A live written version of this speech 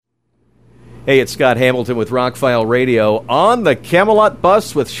Hey, it's Scott Hamilton with Rockfile Radio on the Camelot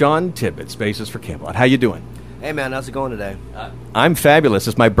bus with Sean Tibbetts, Basis for Camelot. How you doing? Hey, man, how's it going today? I'm fabulous.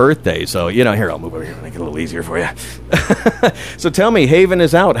 It's my birthday, so, here, I'll move over here and make it a little easier for you. So tell me, Haven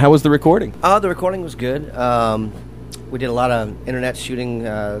is out. How was the recording? The recording was good. We did a lot of internet shooting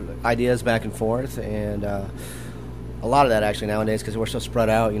ideas back and forth, and a lot of that actually nowadays because we're so spread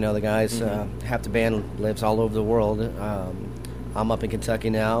out. The guys, half the band lives all over the world. I'm up in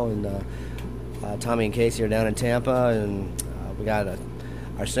Kentucky now, and Tommy and Casey are down in Tampa, and we got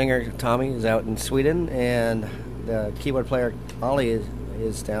our singer Tommy is out in Sweden, and the keyboard player Ollie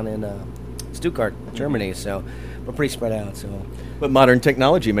is down in Stuttgart, Germany. So we're pretty spread out. But modern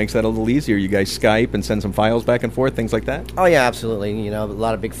technology makes that a little easier. You guys Skype and send some files back and forth, things like that? Oh, yeah, absolutely. A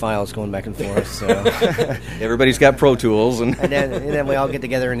lot of big files going back and forth. So everybody's got Pro Tools. And then we all get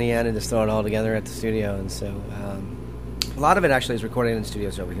together in the end and just throw it all together at the studio. And so a lot of it actually is recorded in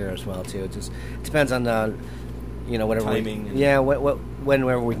studios over here as well, too. It just depends on, whatever timing.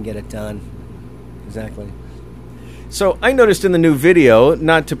 whenever we can get it done. Exactly. So I noticed in the new video,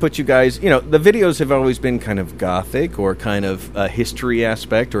 not to put you guys, the videos have always been kind of gothic or kind of a history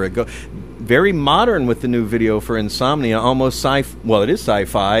aspect or very modern with the new video for Insomnia, almost it is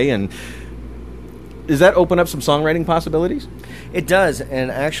sci-fi. And does that open up some songwriting possibilities? It does,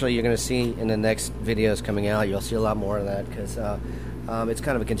 and actually you're going to see in the next videos coming out, you'll see a lot more of that because it's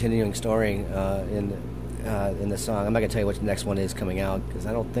kind of a continuing story in the song. I'm not going to tell you what the next one is coming out because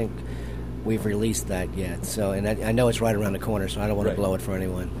I don't think we've released that yet. So, and I know it's right around the corner, so I don't want to blow it for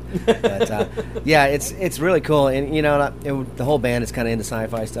anyone. But yeah, it's really cool, and the whole band is kind of into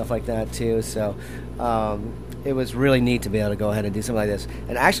sci-fi stuff like that too. So it was really neat to be able to go ahead and do something like this.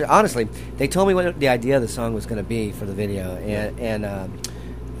 And actually, honestly, they told me what the idea of the song was going to be for the video, and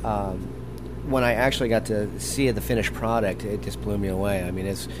when I actually got to see the finished product, it just blew me away. I mean,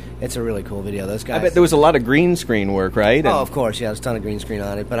 it's a really cool video. Those guys. I bet there was a lot of green screen work, right? Oh, of course, yeah. There's a ton of green screen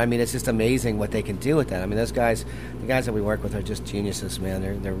on it. But I mean, it's just amazing what they can do with that. I mean, those guys, the guys that we work with, are just geniuses, man.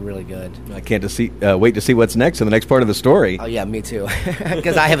 They're really good. I can't wait to see what's next in the next part of the story. Oh yeah, me too.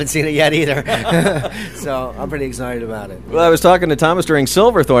 Because I haven't seen it yet either. So I'm pretty excited about it. Well, I was talking to Thomas during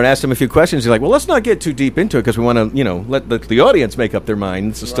Silverthorne, asked him a few questions. He's like, "Well, let's not get too deep into it because we want to, let the audience make up their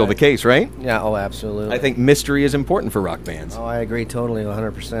mind." This is still the case, right? Yeah. Oh, absolutely. I think mystery is important for rock bands. Oh, I agree totally,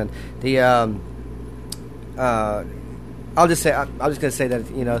 100%. I was just going to say that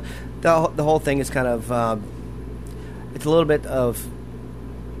the whole thing is kind of it's a little bit of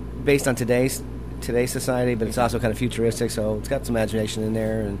based on today's society, but it's also kind of futuristic. So it's got some imagination in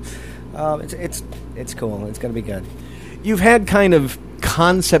there, and it's cool. It's going to be good. You've had kind of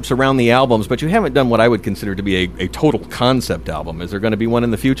concepts around the albums, but you haven't done what I would consider to be a total concept album. Is there going to be one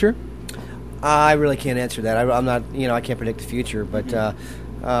in the future? I really can't answer that. I'm not, I can't predict the future, but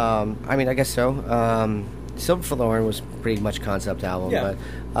I mean, I guess so. Silverthorne was pretty much concept album, but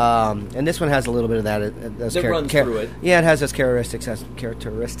and this one has a little bit of that. It runs through it. Yeah, it has those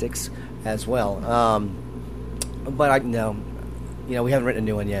characteristics as well. But we haven't written a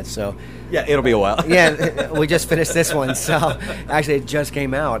new one yet, so yeah, it'll be a while. Yeah, we just finished this one, so actually it just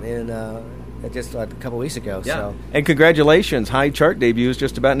came out in. Just a couple weeks ago. Yeah. So. And congratulations, high chart debuts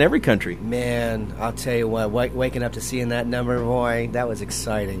just about in every country. Man, I'll tell you what, waking up to seeing that number, boy, that was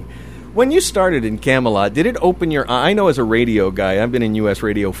exciting. When you started in Camelot, did it open your eye? I know as a radio guy, I've been in U.S.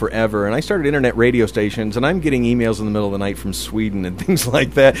 radio forever, and I started internet radio stations, and I'm getting emails in the middle of the night from Sweden and things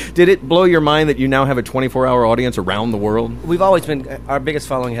like that. Did it blow your mind that you now have a 24-hour audience around the world? We've always been, our biggest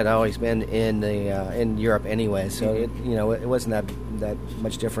following had always been in Europe anyway, so it wasn't that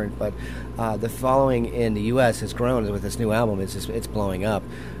much different, but the following in the U.S. has grown with this new album. It's blowing up,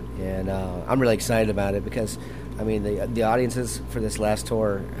 and I'm really excited about it because I mean, the audiences for this last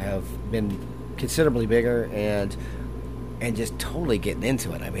tour have been considerably bigger and just totally getting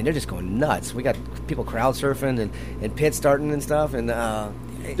into it. I mean, they're just going nuts. We got people crowd surfing and pit starting and stuff. And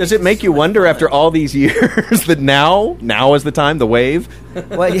does it make you wonder after all these years that now is the time, the wave?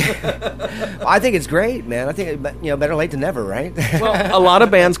 Well, yeah, I think it's great, man. I think better late than never, right? Well, a lot of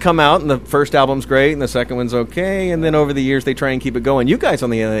bands come out and the first album's great and the second one's okay, and then over the years they try and keep it going. You guys,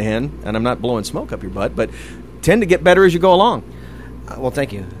 on the other hand, and I'm not blowing smoke up your butt, but tend to get better as you go along. Well,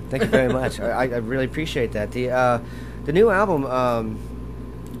 thank you very much. I really appreciate that. The new album,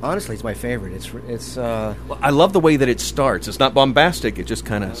 honestly, it's my favorite. It's. Well, I love the way that it starts. It's not bombastic. It just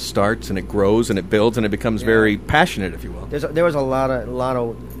kind of starts and it grows and it builds and it becomes very passionate, if you will. There was a lot of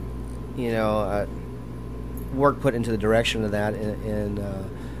work put into the direction of that and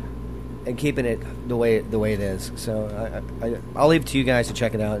keeping it the way it is. So I'll leave it to you guys to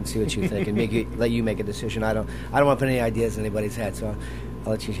check it out and see what you think and let you make a decision. I don't want to put any ideas in anybody's head. So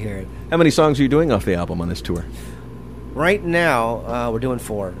I'll let you hear it. How many songs are you doing off the album on this tour? Right now, we're doing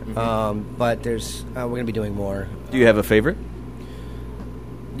 4, but there's we're going to be doing more. Do you have a favorite?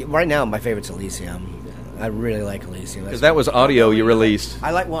 Right now, my favorite's Elysium. I really like Elysium. Because that was audio you released.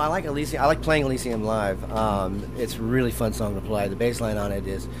 I like Elysium. I like playing Elysium live. It's a really fun song to play. The bass line on it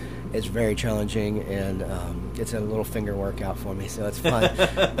is very challenging, and it's a little finger workout for me, so it's fun.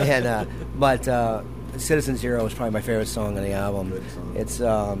 But Citizen Zero is probably my favorite song on the album. It's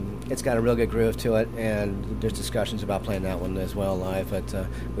got a real good groove to it, and there's discussions about playing that one as well live, but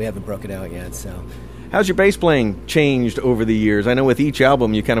we haven't broken out yet. So, how's your bass playing changed over the years? I know with each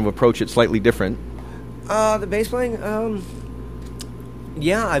album you kind of approach it slightly different. The bass playing,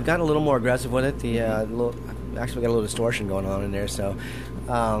 yeah, I've gotten a little more aggressive with it. Actually got a little distortion going on in there, so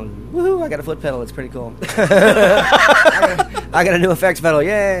woohoo! I got a foot pedal. It's pretty cool. I got a new effects pedal.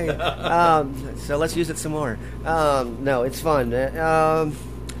 Yay! So let's use it some more. No, it's fun. I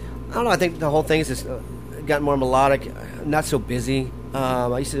don't know. I think the whole thing has just gotten more melodic, not so busy.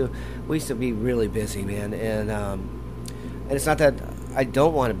 We used to be really busy, man, and it's not that I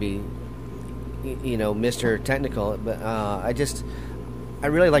don't want to be, Mr. Technical, but I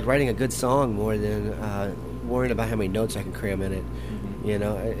really like writing a good song more than worrying about how many notes I can cram in it.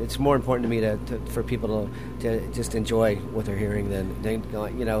 It's more important to me for people to just enjoy what they're hearing than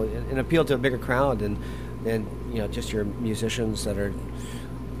and appeal to a bigger crowd than just your musicians that are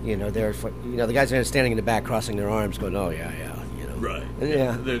there for the guys that are standing in the back crossing their arms going, oh yeah. Right.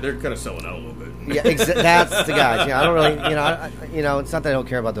 Yeah. They're kind of selling out a little bit. Yeah, that's the guys. I don't really, it's not that I don't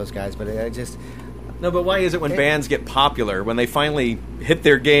care about those guys, but I just. No, but why is it when bands get popular, when they finally hit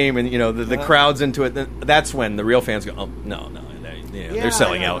their game and the crowd's into it, that's when the real fans go, oh no, they're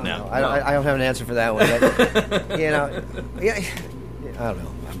selling out now. I don't have an answer for that one. But, I don't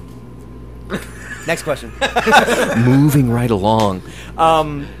know. Next question. Moving right along.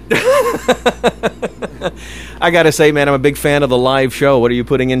 I got to say, man, I'm a big fan of the live show. What are you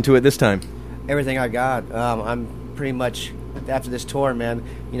putting into it this time? Everything I got. I'm pretty much, after this tour, man,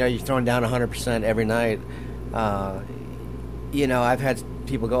 you're throwing down 100% every night. I've had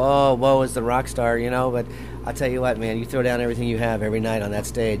people go, oh, woe is the rock star, but I'll tell you what, man, you throw down everything you have every night on that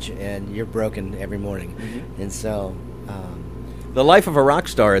stage, and you're broken every morning. Mm-hmm. And so... the life of a rock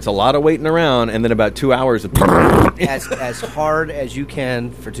star, it's a lot of waiting around, and then about 2 hours of... as hard as you can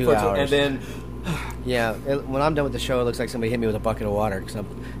for 2 hours. And then... Yeah, when I'm done with the show, it looks like somebody hit me with a bucket of water, because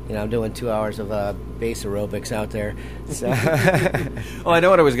I'm doing 2 hours of bass aerobics out there. So. Well, I know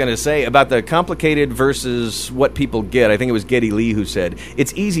what I was going to say about the complicated versus what people get. I think it was Geddy Lee who said,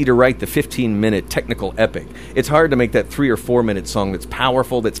 it's easy to write the 15-minute technical epic. It's hard to make that 3 or 4 minute song that's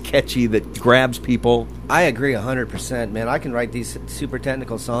powerful, that's catchy, that grabs people. I agree 100%, man. I can write these super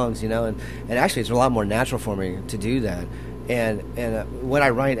technical songs, and actually it's a lot more natural for me to do that. And when I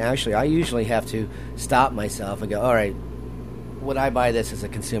write, actually, I usually have to stop myself and go, all right, would I buy this as a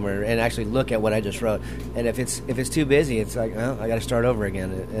consumer? And actually look at what I just wrote. And if it's too busy, it's like, well, I got to start over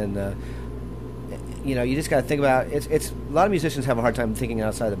again. And you just got to think about it. It's a lot of musicians have a hard time thinking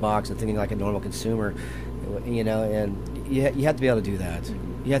outside the box and thinking like a normal consumer, and you have to be able to do that.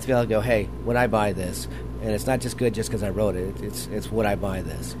 You have to be able to go, hey, would I buy this? And it's not just good just because I wrote it. It's would I buy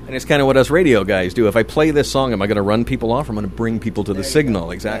this? And it's kind of what us radio guys do. If I play this song, am I going to run people off? Or am I going to bring people to the signal?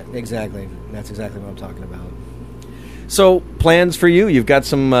 Exactly. Exactly. That's exactly what I'm talking about. So, plans for you? You've got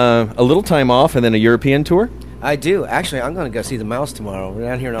some a little time off and then a European tour? I do. Actually, I'm going to go see the Mouse tomorrow. We're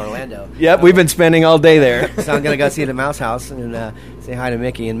down here in Orlando. Yep, we've been spending all day there. So I'm going to go see the Mouse House and say hi to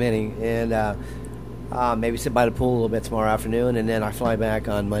Mickey and Minnie. And maybe sit by the pool a little bit tomorrow afternoon. And then I fly back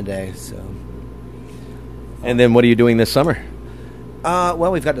on Monday. So. And then what are you doing this summer?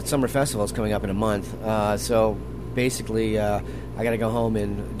 Well, we've got the summer festivals coming up in a month. So basically, I got to go home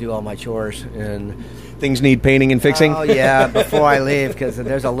and do all my chores. And things need painting and fixing? Oh, yeah, before I leave, because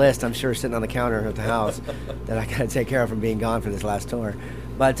there's a list, I'm sure, sitting on the counter at the house that I got to take care of from being gone for this last tour.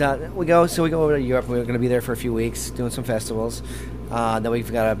 But we go over to Europe. We're going to be there for a few weeks doing some festivals. Then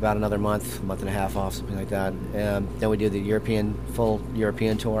we've got about another month and a half off, something like that. Then we do the full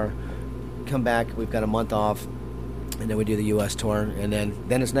European tour. Come back, we've got a month off, and then we do the U.S. tour, and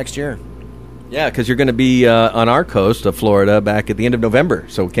then it's next year. Yeah, because you're going to be on our coast of Florida back at the end of November,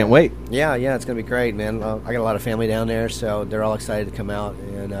 so can't wait. Yeah, it's going to be great, man. I got a lot of family down there, so they're all excited to come out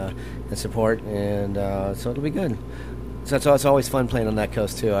and support, and so it'll be good. So it's always fun playing on that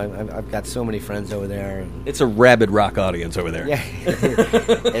coast too. I've got so many friends over there. It's a rabid rock audience over there. Yeah,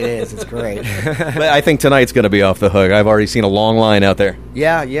 it is. It's great. But I think tonight's going to be off the hook. I've already seen a long line out there.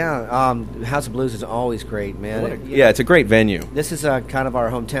 Yeah. House of Blues is always great, man. Yeah, it's a great venue. This is kind of our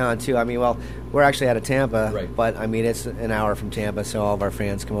hometown too. I mean, well, we're actually out of Tampa, right. But I mean, it's an hour from Tampa, so all of our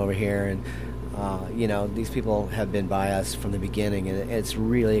fans come over here, and these people have been by us from the beginning, and it's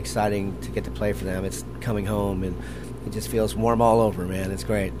really exciting to get to play for them. It's coming home, and it just feels warm all over, man. It's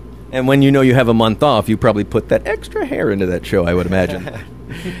great. And when you know you have a month off, you probably put that extra hair into that show, I would imagine.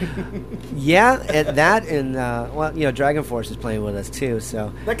 Yeah, and Dragon Force is playing with us too,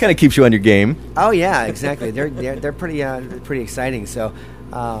 so that kind of keeps you on your game. Oh yeah, exactly. They're pretty exciting. So,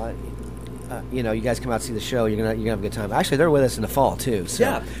 you guys come out and see the show. You're gonna have a good time. Actually, they're with us in the fall too. So.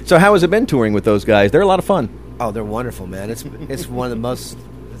 Yeah. So how has it been touring with those guys? They're a lot of fun. Oh, they're wonderful, man. It's one of the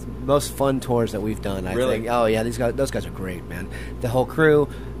most fun tours that we've done. I think. Oh yeah, those guys are great, man. The whole crew,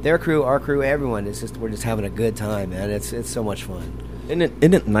 their crew, our crew, everyone. We're just having a good time, man. It's so much fun.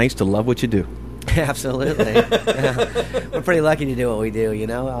 Isn't it nice to love what you do? Absolutely. Yeah. We're pretty lucky to do what we do,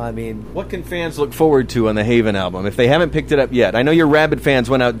 I mean... What can fans look forward to on the Haven album if they haven't picked it up yet? I know your Rabid fans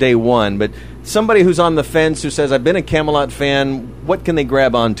went out day one, but somebody who's on the fence who says, I've been a Camelot fan, what can they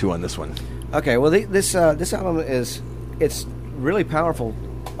grab onto on this one? Okay, well, this album it's really powerful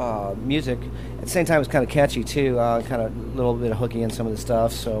music. At the same time, it's kind of catchy, too, kind of a little bit of hooky in some of the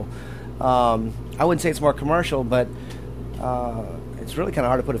stuff, so I wouldn't say it's more commercial, but... it's really kind of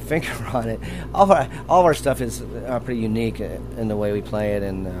hard to put a finger on it. All of our stuff is pretty unique in the way we play it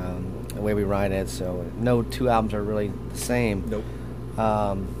and the way we write it. So no two albums are really the same. Nope.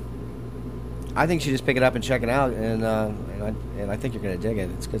 I think you should just pick it up and check it out, and I think you're gonna dig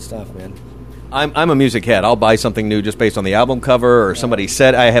it. It's good stuff, man. I'm a music head. I'll buy something new just based on the album cover or somebody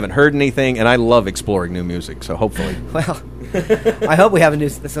said I haven't heard anything, and I love exploring new music. So hopefully, well, I hope we have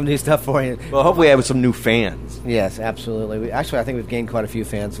some new stuff for you. Well, hopefully, we have some new fans. Yes, absolutely. I think we've gained quite a few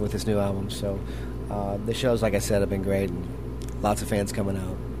fans with this new album. So the shows, like I said, have been great, and lots of fans coming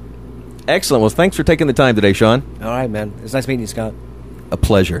out. Excellent. Well, thanks for taking the time today, Sean. All right, man. It's nice meeting you, Scott. A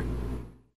pleasure.